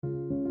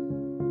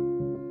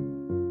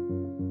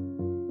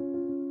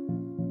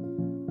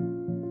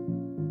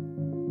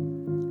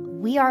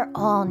We are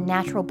all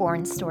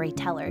natural-born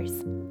storytellers,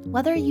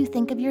 whether you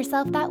think of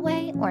yourself that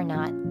way or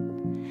not.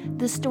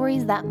 The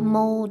stories that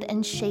mold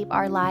and shape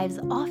our lives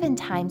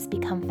oftentimes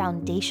become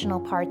foundational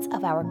parts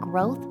of our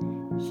growth,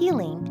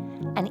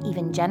 healing, and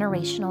even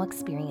generational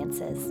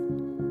experiences.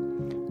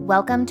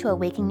 Welcome to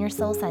Awaken Your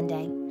Soul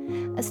Sunday,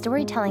 a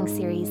storytelling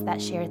series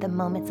that shares the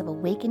moments of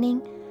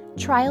awakening,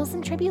 trials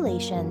and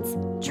tribulations,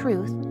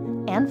 truth,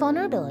 and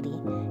vulnerability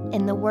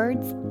in the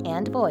words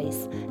and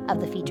voice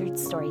of the featured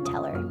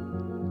storyteller.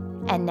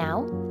 And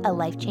now, a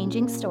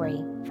life-changing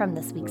story from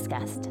this week's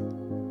guest.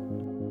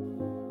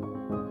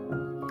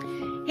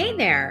 Hey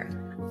there,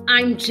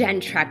 I'm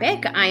Jen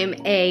Trepic. I'm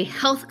a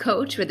health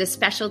coach with a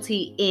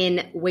specialty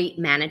in weight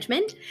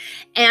management,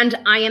 and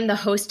I am the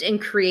host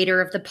and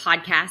creator of the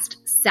podcast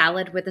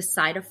Salad with a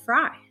Side of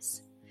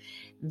Fries.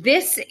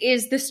 This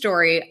is the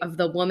story of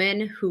the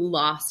woman who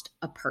lost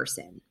a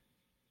person.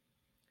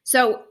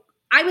 So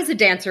I was a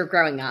dancer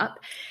growing up,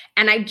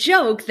 and I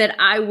joke that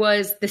I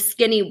was the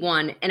skinny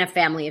one in a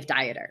family of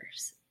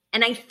dieters.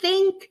 And I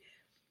think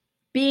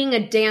being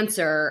a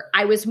dancer,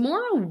 I was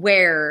more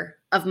aware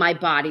of my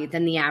body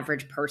than the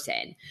average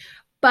person.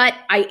 But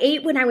I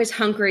ate when I was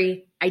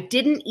hungry. I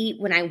didn't eat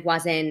when I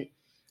wasn't.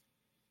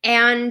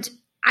 And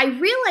I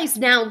realize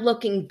now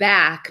looking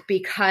back,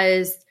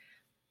 because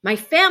my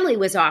family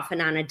was often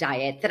on a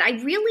diet, that I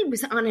really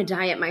was on a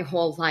diet my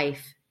whole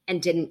life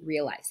and didn't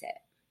realize it.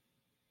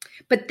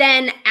 But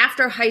then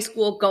after high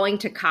school, going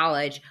to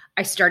college,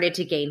 I started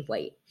to gain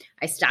weight.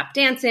 I stopped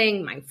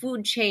dancing, my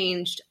food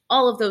changed,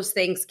 all of those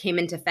things came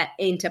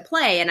into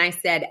play. And I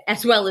said,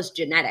 as well as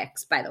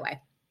genetics, by the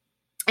way.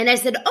 And I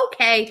said,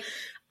 okay,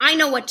 I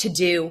know what to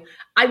do.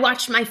 I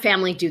watched my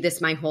family do this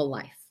my whole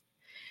life.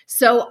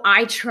 So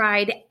I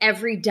tried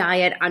every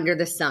diet under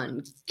the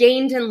sun,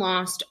 gained and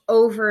lost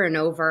over and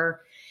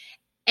over.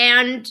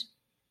 And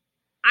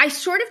I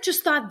sort of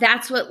just thought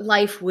that's what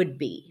life would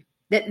be.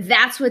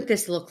 That's what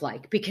this looked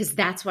like, because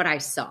that's what I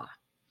saw.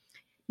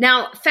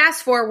 Now,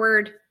 fast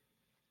forward,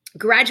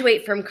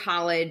 graduate from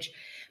college,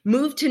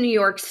 move to New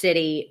York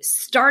City,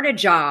 start a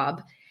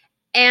job,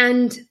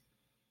 and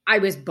I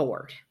was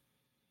bored.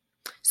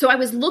 So I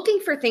was looking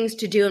for things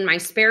to do in my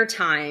spare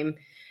time,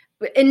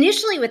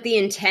 initially with the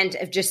intent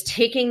of just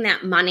taking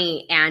that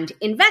money and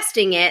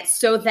investing it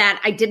so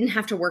that I didn't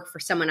have to work for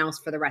someone else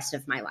for the rest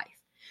of my life.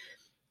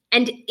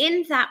 And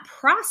in that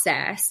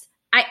process,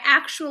 I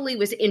actually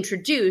was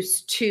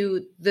introduced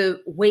to the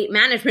weight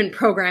management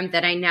program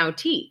that I now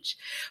teach.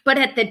 But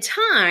at the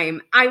time,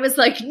 I was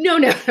like, no,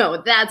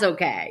 that's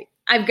okay.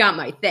 I've got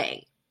my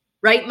thing,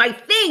 right? My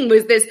thing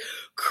was this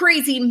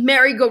crazy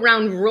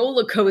merry-go-round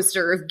roller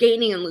coaster of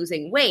gaining and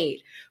losing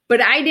weight, but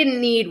I didn't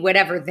need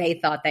whatever they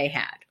thought they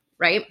had,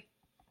 right?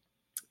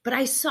 But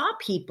I saw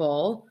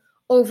people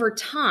over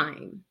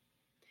time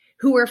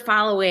who were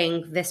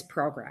following this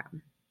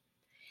program.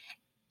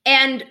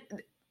 And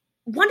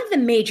one of the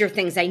major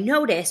things I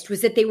noticed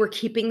was that they were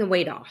keeping the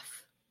weight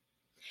off.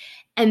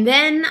 And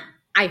then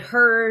I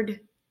heard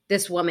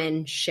this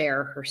woman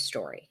share her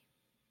story.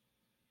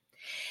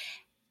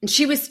 And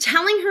she was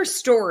telling her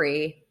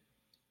story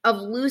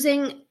of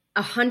losing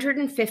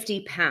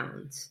 150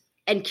 pounds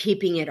and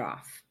keeping it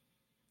off.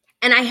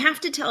 And I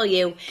have to tell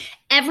you,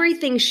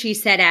 everything she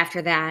said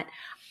after that,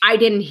 I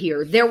didn't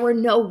hear. There were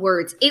no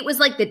words. It was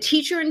like the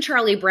teacher in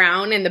Charlie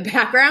Brown in the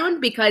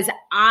background, because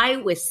I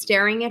was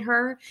staring at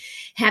her,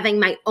 having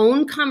my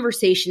own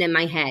conversation in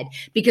my head,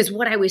 because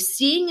what I was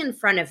seeing in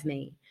front of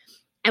me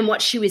and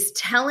what she was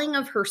telling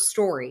of her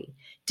story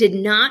did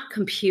not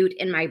compute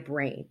in my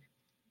brain.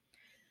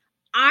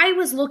 I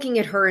was looking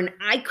at her and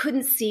I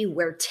couldn't see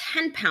where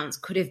 10 pounds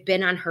could have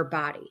been on her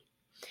body.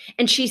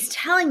 And she's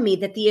telling me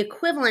that the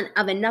equivalent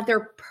of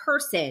another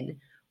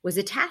person was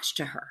attached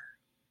to her.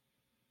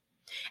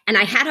 And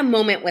I had a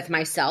moment with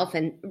myself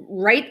and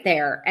right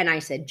there, and I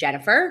said,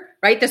 Jennifer,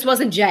 right? This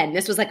wasn't Jen.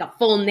 This was like a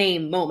full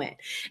name moment.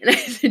 And I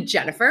said,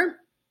 Jennifer,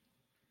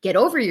 get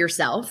over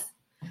yourself.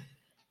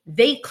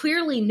 They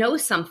clearly know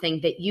something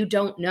that you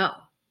don't know.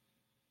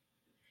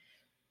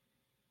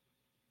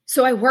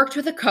 So I worked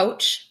with a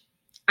coach.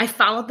 I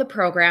followed the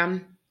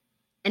program,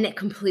 and it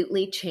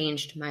completely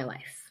changed my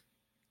life.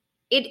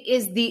 It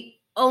is the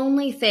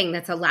only thing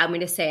that's allowed me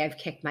to say I've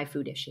kicked my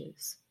food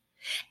issues.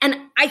 And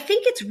I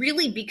think it's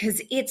really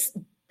because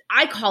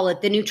I call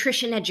it the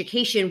nutrition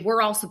education we're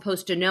all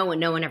supposed to know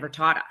and no one ever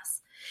taught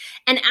us.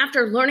 And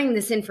after learning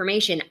this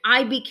information,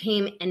 I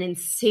became an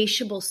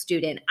insatiable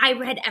student. I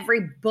read every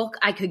book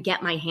I could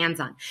get my hands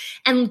on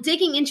and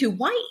digging into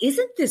why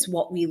isn't this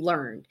what we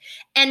learned?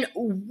 And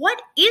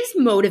what is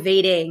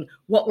motivating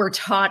what we're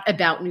taught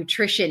about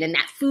nutrition and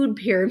that food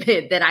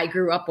pyramid that I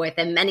grew up with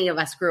and many of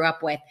us grew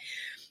up with.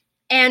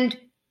 And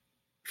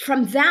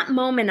from that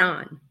moment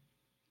on,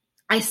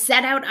 I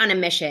set out on a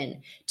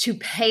mission to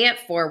pay it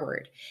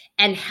forward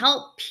and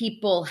help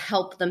people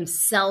help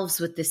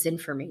themselves with this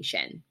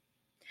information.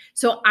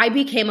 So I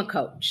became a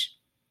coach.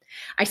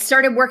 I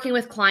started working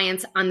with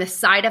clients on the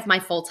side of my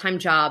full-time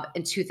job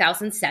in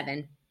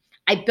 2007.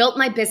 I built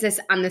my business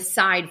on the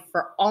side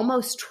for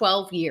almost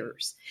 12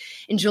 years.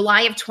 In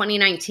July of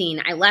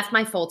 2019, I left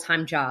my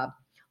full-time job,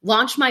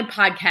 launched my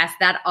podcast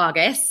that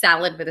August,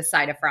 Salad with a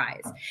Side of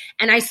Fries.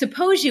 And I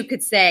suppose you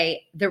could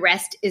say the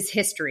rest is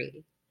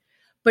history.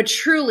 But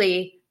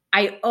truly,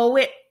 I owe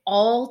it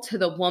all to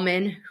the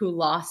woman who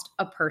lost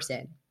a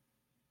person.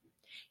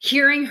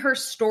 Hearing her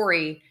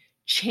story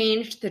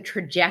changed the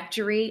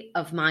trajectory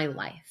of my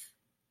life.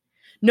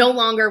 No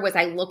longer was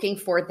I looking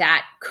for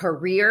that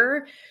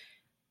career.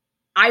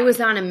 I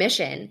was on a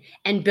mission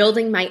and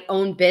building my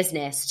own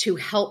business to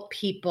help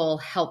people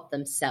help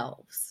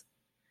themselves.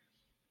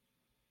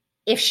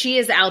 If she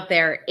is out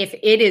there, if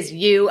it is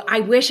you,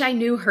 I wish I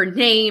knew her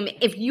name.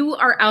 If you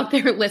are out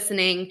there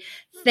listening,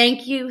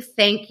 thank you,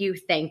 thank you,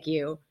 thank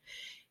you.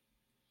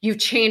 You've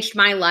changed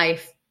my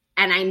life,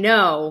 and I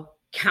know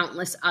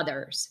countless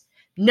others.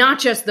 Not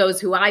just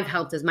those who I've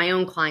helped as my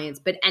own clients,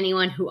 but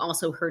anyone who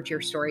also heard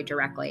your story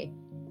directly.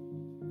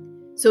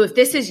 So if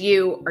this is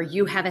you or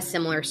you have a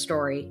similar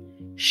story,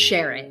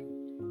 share it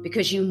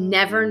because you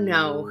never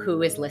know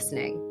who is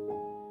listening.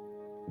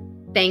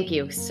 Thank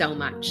you so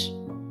much.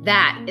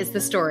 That is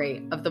the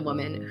story of the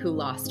woman who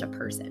lost a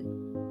person.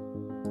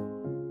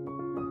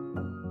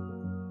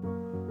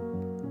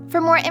 For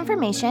more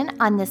information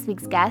on this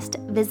week's guest,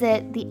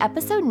 visit the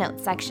episode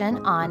notes section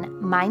on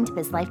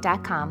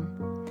mindbizlife.com.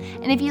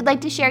 And if you'd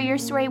like to share your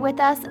story with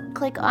us,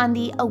 click on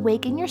the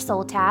Awaken Your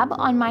Soul tab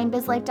on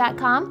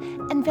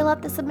mindbizlife.com and fill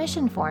out the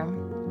submission form.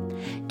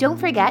 Don't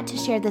forget to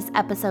share this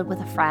episode with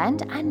a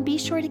friend and be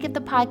sure to give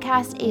the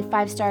podcast a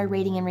 5-star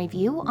rating and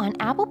review on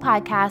Apple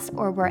Podcasts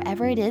or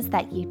wherever it is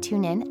that you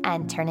tune in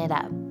and turn it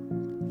up.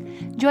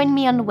 Join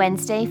me on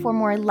Wednesday for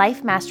more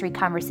life mastery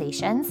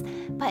conversations.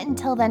 But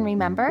until then,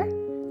 remember,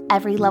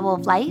 every level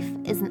of life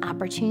is an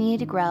opportunity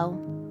to grow.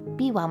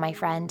 Be well, my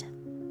friend.